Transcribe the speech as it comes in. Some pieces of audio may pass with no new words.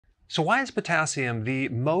So why is potassium the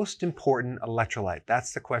most important electrolyte?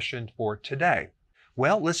 That's the question for today.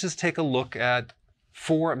 Well, let's just take a look at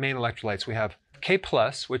four main electrolytes. We have K+,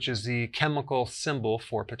 which is the chemical symbol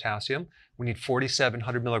for potassium. We need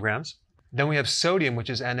 4,700 milligrams. Then we have sodium, which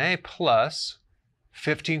is Na+,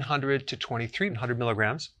 1,500 to 2,300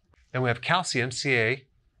 milligrams. Then we have calcium, Ca.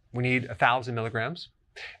 We need 1,000 milligrams.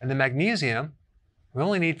 And then magnesium, we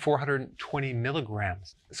only need 420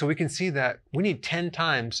 milligrams. So we can see that we need 10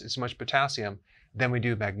 times as much potassium than we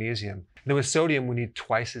do magnesium. And then with sodium, we need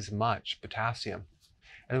twice as much potassium.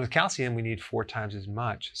 And then with calcium, we need 4 times as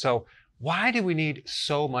much. So why do we need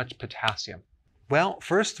so much potassium? Well,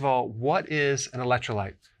 first of all, what is an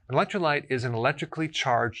electrolyte? An electrolyte is an electrically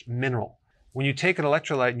charged mineral. When you take an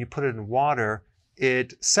electrolyte and you put it in water,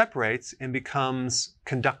 it separates and becomes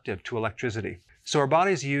conductive to electricity. So our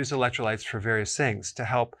bodies use electrolytes for various things: to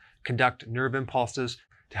help conduct nerve impulses,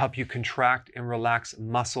 to help you contract and relax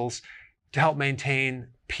muscles, to help maintain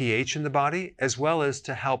pH in the body, as well as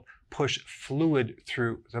to help push fluid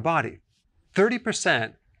through the body.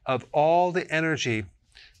 30% of all the energy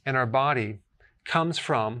in our body comes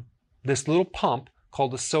from this little pump called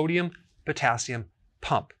the sodium-potassium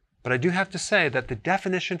pump. But I do have to say that the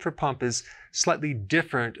definition for pump is slightly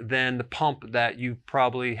different than the pump that you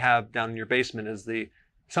probably have down in your basement as the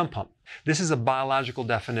sump pump. This is a biological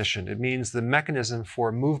definition. It means the mechanism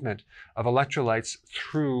for movement of electrolytes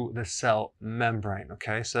through the cell membrane,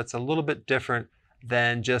 okay? So that's a little bit different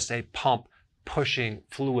than just a pump pushing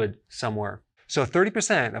fluid somewhere. So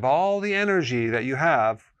 30% of all the energy that you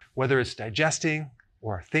have, whether it's digesting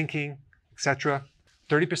or thinking, etc.,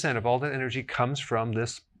 30% of all that energy comes from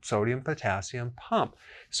this sodium-potassium pump.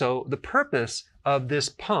 So the purpose of this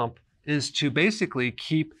pump is to basically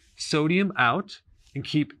keep sodium out and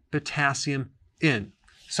keep potassium in.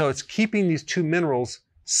 So it's keeping these two minerals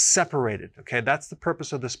separated, okay? That's the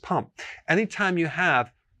purpose of this pump. Anytime you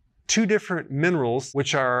have two different minerals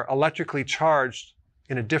which are electrically charged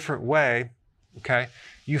in a different way, okay,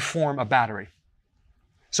 you form a battery.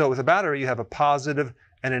 So with a battery, you have a positive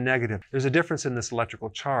and a negative. There's a difference in this electrical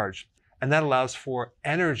charge, and that allows for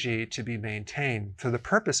energy to be maintained. So the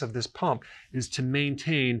purpose of this pump is to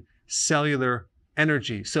maintain cellular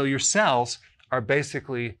energy. So your cells are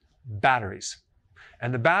basically batteries.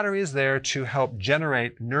 And the battery is there to help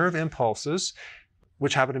generate nerve impulses,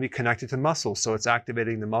 which happen to be connected to muscles. So it's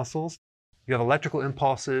activating the muscles. You have electrical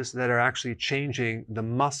impulses that are actually changing the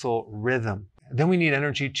muscle rhythm. Then we need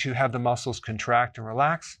energy to have the muscles contract and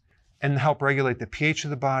relax and help regulate the pH of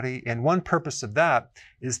the body. And one purpose of that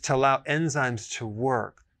is to allow enzymes to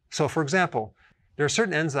work. So for example, there are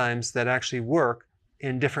certain enzymes that actually work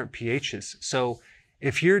in different pHs. So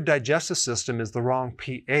if your digestive system is the wrong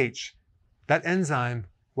pH, that enzyme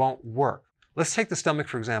won't work. Let's take the stomach,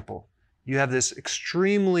 for example. You have this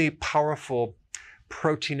extremely powerful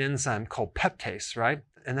protein enzyme called peptase, right?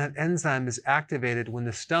 And that enzyme is activated when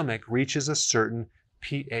the stomach reaches a certain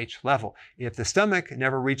pH level. If the stomach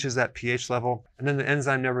never reaches that pH level, and then the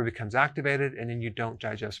enzyme never becomes activated, and then you don't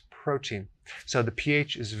digest protein. So the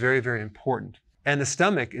pH is very, very important. And the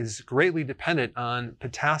stomach is greatly dependent on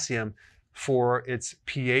potassium for its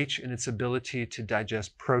pH and its ability to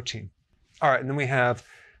digest protein. All right, and then we have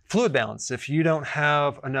fluid balance. If you don't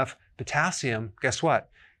have enough potassium, guess what?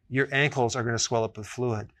 Your ankles are going to swell up with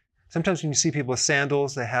fluid. Sometimes when you see people with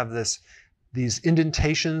sandals, they have these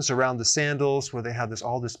indentations around the sandals where they have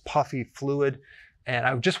all this puffy fluid. And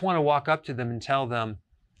I just want to walk up to them and tell them,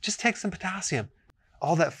 just take some potassium.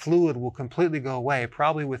 All that fluid will completely go away,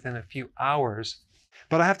 probably within a few hours.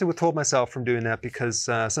 But I have to withhold myself from doing that because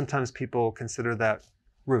sometimes people consider that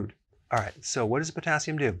rude. All right, so what does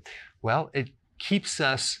potassium do? Well, it keeps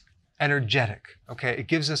us energetic, okay? It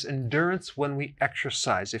gives us endurance when we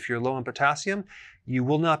exercise. If you're low in potassium, you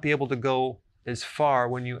will not be able to go as far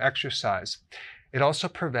when you exercise. It also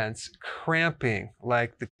prevents cramping,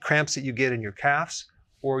 like the cramps that you get in your calves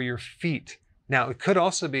or your feet. Now, it could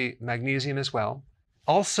also be magnesium as well.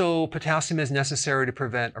 Also, potassium is necessary to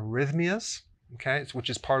prevent arrhythmias, okay, which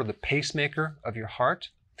is part of the pacemaker of your heart.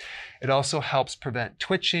 It also helps prevent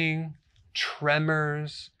twitching,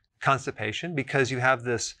 tremors, constipation, because you have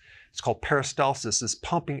this, it's called peristalsis, this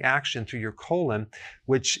pumping action through your colon,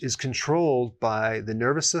 which is controlled by the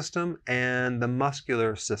nervous system and the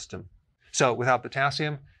muscular system. So without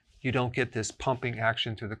potassium, you don't get this pumping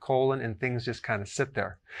action through the colon and things just kind of sit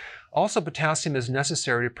there. Also, potassium is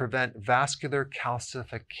necessary to prevent vascular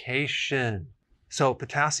calcification. So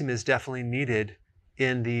potassium is definitely needed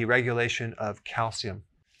in the regulation of calcium.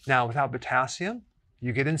 Now, without potassium,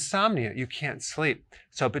 you get insomnia. You can't sleep.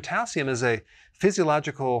 So potassium is a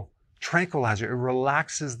physiological tranquilizer. It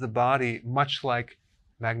relaxes the body much like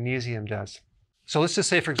magnesium does. So let's just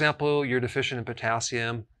say, for example, you're deficient in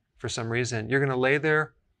potassium for some reason. You're going to lay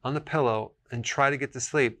there on the pillow and try to get to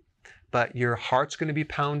sleep, but your heart's going to be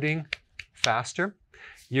pounding faster.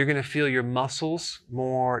 You're going to feel your muscles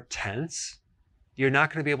more tense. You're not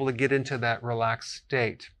going to be able to get into that relaxed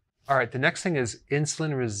state. All right, the next thing is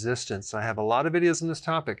insulin resistance. I have a lot of videos on this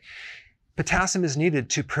topic. Potassium is needed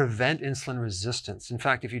to prevent insulin resistance. In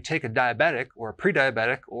fact, if you take a diabetic or a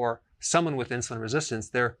pre-diabetic or someone with insulin resistance,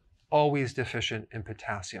 they're always deficient in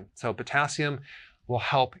potassium. So potassium will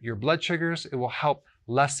help your blood sugars. It will help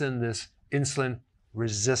lessen this insulin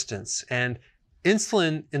resistance. And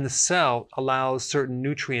insulin in the cell allows certain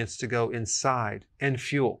nutrients to go inside and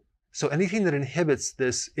fuel. So anything that inhibits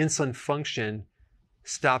this insulin function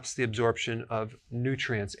stops the absorption of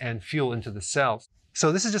nutrients and fuel into the cells.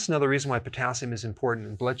 So this is just another reason why potassium is important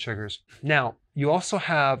in blood sugars. Now, you also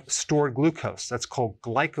have stored glucose. That's called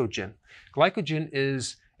glycogen. Glycogen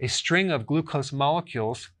is a string of glucose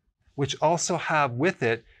molecules, which also have with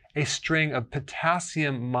it a string of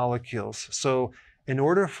potassium molecules. So in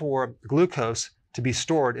order for glucose to be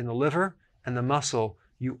stored in the liver and the muscle,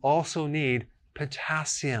 you also need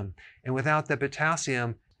potassium. And without that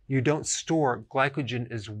potassium, you don't store glycogen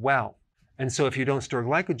as well. And so if you don't store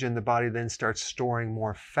glycogen, the body then starts storing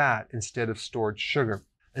more fat instead of stored sugar.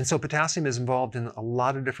 And so potassium is involved in a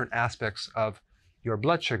lot of different aspects of your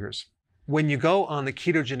blood sugars. When you go on the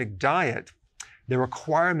ketogenic diet, the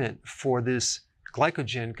requirement for this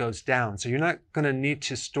glycogen goes down. So you're not going to need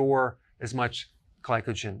to store as much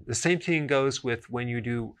glycogen. The same thing goes with when you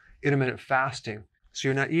do intermittent fasting. So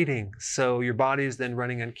you're not eating, so your body is then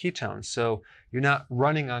running on ketones. So you're not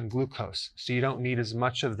running on glucose, so you don't need as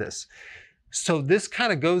much of this. So this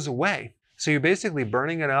kind of goes away. So you're basically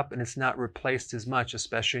burning it up and it's not replaced as much,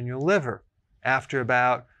 especially in your liver, after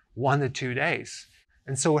about 1 to 2 days.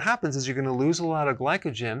 And so what happens is you're going to lose a lot of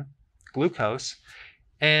glycogen, glucose,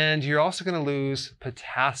 and you're also going to lose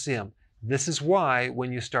potassium. This is why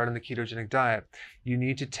when you start on the ketogenic diet, you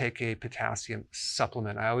need to take a potassium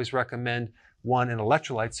supplement. I always recommend one in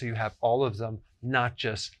electrolytes so you have all of them, not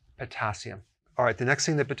just potassium. All right, the next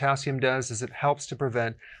thing that potassium does is it helps to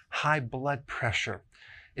prevent high blood pressure.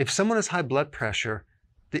 If someone has high blood pressure,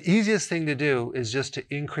 the easiest thing to do is just to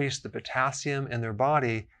increase the potassium in their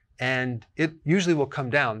body, and it usually will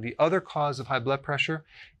come down. The other cause of high blood pressure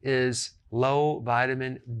is low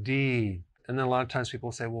vitamin D. And then a lot of times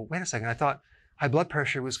people say, well, wait a second, I thought high blood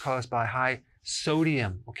pressure was caused by high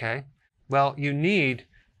sodium, okay? Well, you need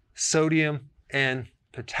sodium and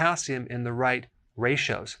potassium in the right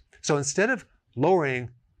ratios. So instead of lowering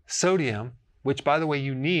sodium, which by the way,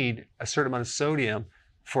 you need a certain amount of sodium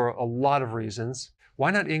for a lot of reasons,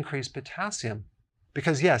 why not increase potassium?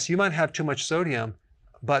 Because yes, you might have too much sodium,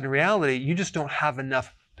 but in reality, you just don't have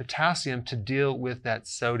enough potassium to deal with that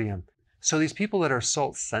sodium. So these people that are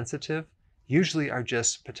salt sensitive usually are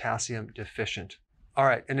just potassium deficient. All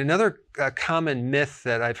right, and another common myth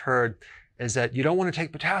that I've heard is that you don't want to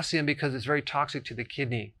take potassium because it's very toxic to the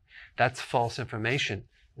kidney. That's false information.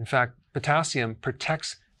 In fact, potassium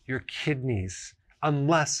protects your kidneys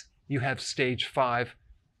unless you have stage 5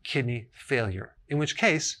 kidney failure, in which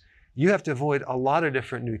case you have to avoid a lot of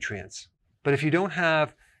different nutrients. But if you don't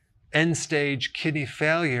have end-stage kidney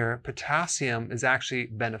failure, potassium is actually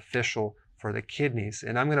beneficial for the kidneys.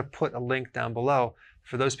 And I'm going to put a link down below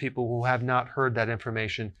for those people who have not heard that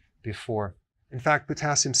information before. In fact,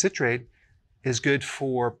 potassium citrate is good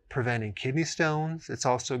for preventing kidney stones. It's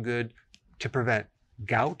also good to prevent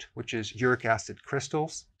gout, which is uric acid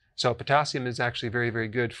crystals. So potassium is actually very, very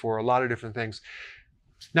good for a lot of different things.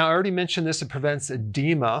 Now, I already mentioned this, it prevents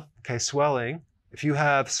edema, okay, swelling. If you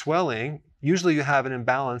have swelling, usually you have an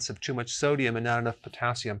imbalance of too much sodium and not enough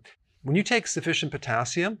potassium. When you take sufficient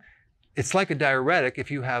potassium, it's like a diuretic.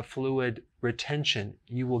 If you have fluid retention,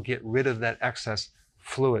 you will get rid of that excess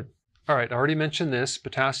fluid. All right, I already mentioned this.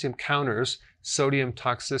 Potassium counters sodium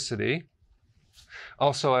toxicity.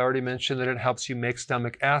 Also, I already mentioned that it helps you make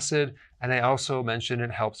stomach acid, and I also mentioned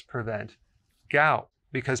it helps prevent gout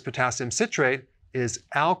because potassium citrate is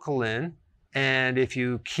alkaline, and if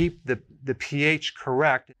you keep the pH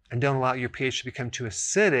correct and don't allow your pH to become too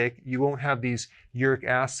acidic, you won't have these uric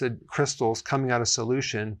acid crystals coming out of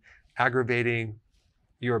solution aggravating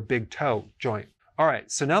your big toe joint. All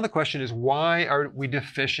right, so now the question is, why are we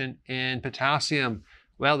deficient in potassium?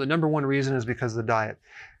 Well, the number one reason is because of the diet.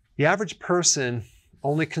 The average person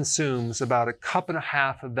only consumes about 1.5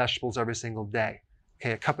 cups of vegetables every single day.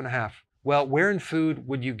 Okay, 1.5 cups. Well, where in food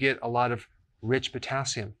would you get a lot of rich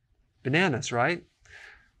potassium? Bananas, right?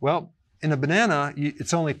 Well, in a banana,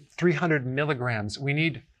 it's only 300 milligrams. We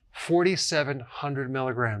need 4,700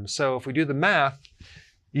 milligrams. So if we do the math,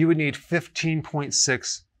 you would need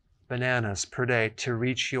 15.6 bananas per day to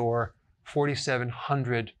reach your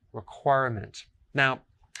 4,700 requirement. Now,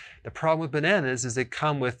 the problem with bananas is they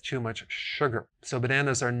come with too much sugar. So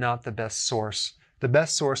bananas are not the best source. The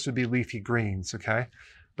best source would be leafy greens, okay?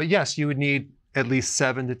 But yes, you would need at least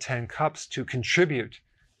 7 to 10 cups to contribute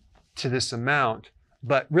to this amount.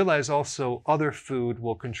 But realize also other food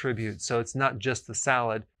will contribute. So it's not just the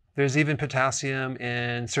salad. There's even potassium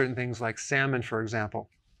in certain things like salmon, for example.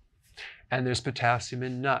 And there's potassium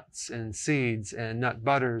in nuts and seeds and nut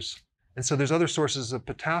butters. And so there's other sources of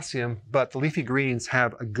potassium, but the leafy greens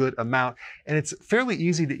have a good amount. And it's fairly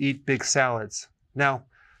easy to eat big salads. Now,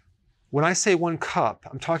 when I say 1 cup,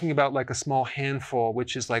 I'm talking about like a small handful,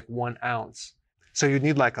 which is like 1 ounce. So you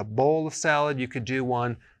need like a bowl of salad. You could do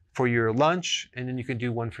one for your lunch, and then you can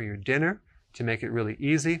do one for your dinner to make it really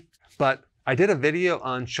easy. But I did a video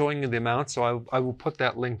on showing you the amount, so I will put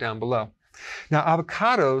that link down below. Now,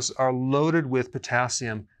 avocados are loaded with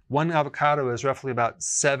potassium. 1 avocado is roughly about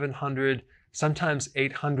 700, sometimes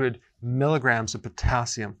 800 milligrams of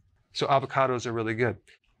potassium. So avocados are really good.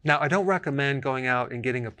 Now, I don't recommend going out and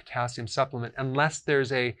getting a potassium supplement unless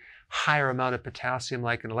there's a higher amount of potassium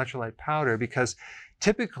like an electrolyte powder, because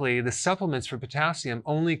typically the supplements for potassium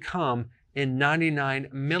only come in 99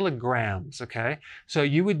 milligrams, okay? So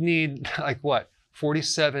you would need like what,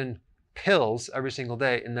 47 pills every single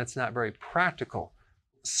day, and that's not very practical.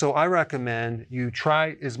 So I recommend you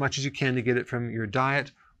try as much as you can to get it from your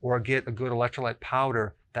diet or get a good electrolyte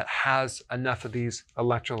powder that has enough of these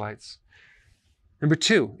electrolytes. Number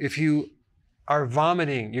 2, if you are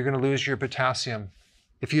vomiting, you're going to lose your potassium.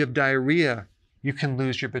 If you have diarrhea, you can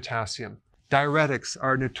lose your potassium. Diuretics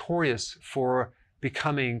are notorious for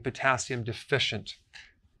becoming potassium deficient.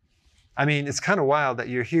 I mean, it's kind of wild that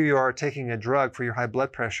here you are taking a drug for your high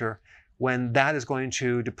blood pressure when that is going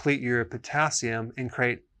to deplete your potassium and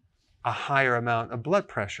create a higher amount of blood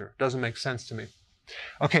pressure. Doesn't make sense to me.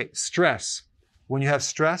 Okay, stress. When you have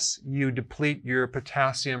stress, you deplete your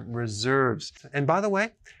potassium reserves. And by the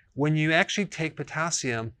way, when you actually take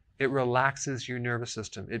potassium, it relaxes your nervous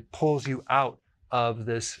system. It pulls you out of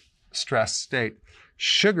this stress state.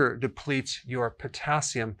 Sugar depletes your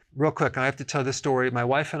potassium. Real quick, I have to tell this story. My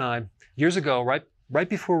wife and I, years ago, right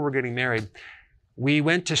before we were getting married, we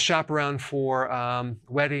went to shop around for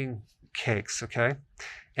wedding cakes, okay?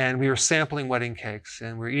 And we were sampling wedding cakes,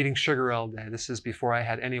 and we were eating sugar all day. This is before I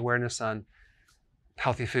had any awareness on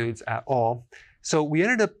healthy foods at all. So we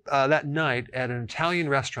ended up that night at an Italian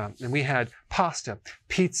restaurant, and we had pasta,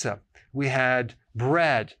 pizza, we had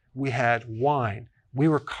bread, we had wine. We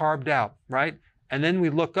were carved out, right? And then we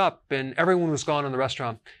look up, and everyone was gone in the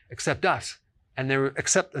restaurant except us. And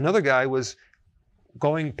except another guy was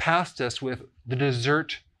going past us with the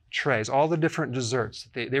dessert trays, all the different desserts.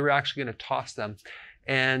 They were actually going to toss them.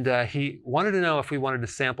 And he wanted to know if we wanted to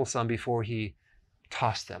sample some before he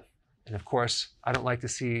tossed them. And of course, I don't like to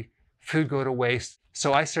see food go to waste.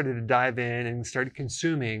 So I started to dive in and started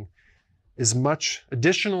consuming as much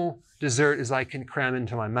additional dessert as I can cram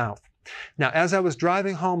into my mouth. Now, as I was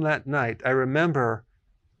driving home that night, I remember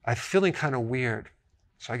I feeling kind of weird.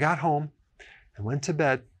 So I got home and went to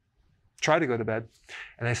bed, tried to go to bed,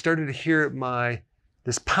 and I started to hear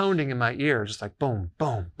this pounding in my ear, just like boom,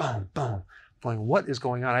 boom, boom, boom. Going, what is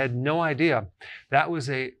going on? I had no idea. That was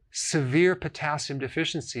a severe potassium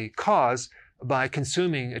deficiency caused by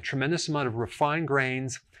consuming a tremendous amount of refined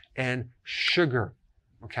grains and sugar,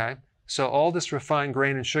 okay? So all this refined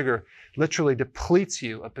grain and sugar literally depletes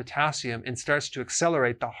you of potassium and starts to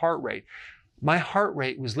accelerate the heart rate. My heart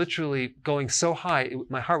rate was literally going so high,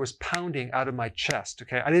 my heart was pounding out of my chest,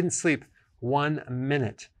 okay? I didn't sleep 1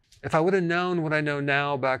 minute. If I would have known what I know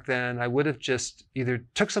now back then, I would have just either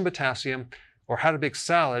took some potassium or had a big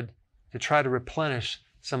salad to try to replenish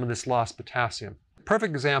some of this lost potassium.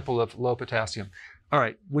 Perfect example of low potassium. All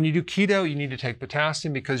right, when you do keto, you need to take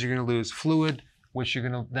potassium because you're going to lose fluid, which you're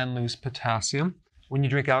going to then lose potassium. When you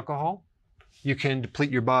drink alcohol, you can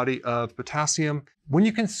deplete your body of potassium. When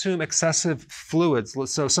you consume excessive fluids,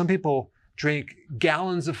 so some people drink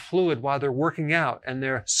gallons of fluid while they're working out and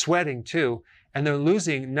they're sweating too, and they're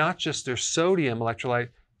losing not just their sodium electrolyte,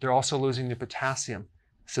 they're also losing their potassium.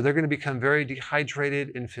 So they're going to become very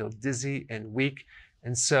dehydrated and feel dizzy and weak.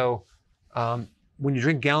 And so when you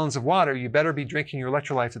drink gallons of water, you better be drinking your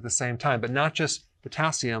electrolytes at the same time, but not just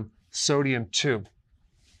potassium, sodium too.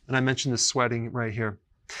 And I mentioned the sweating right here.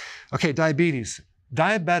 Okay, diabetes.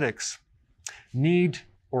 Diabetics need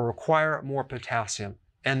or require more potassium,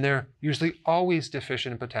 and they're usually always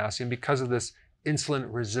deficient in potassium because of this insulin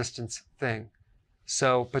resistance thing.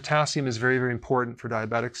 So potassium is very, very important for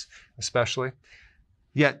diabetics, especially.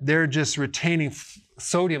 yet they're just retaining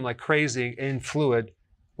sodium like crazy in fluid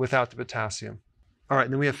without the potassium. All right,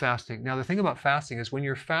 and then we have fasting. Now, the thing about fasting is when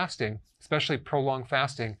you're fasting, especially prolonged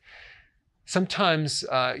fasting, sometimes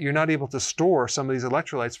you're not able to store some of these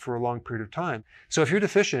electrolytes for a long period of time. So if you're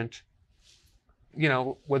deficient,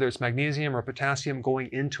 whether it's magnesium or potassium going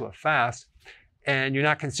into a fast, and you're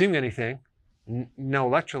not consuming anything, no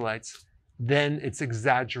electrolytes, then it's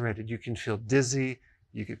exaggerated. You can feel dizzy,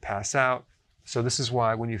 you could pass out. So this is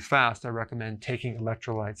why when you fast, I recommend taking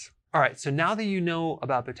electrolytes. All right, so now that you know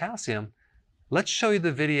about potassium, let's show you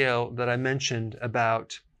the video that I mentioned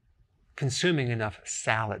about consuming enough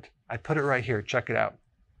salad. I put it right here, check it out.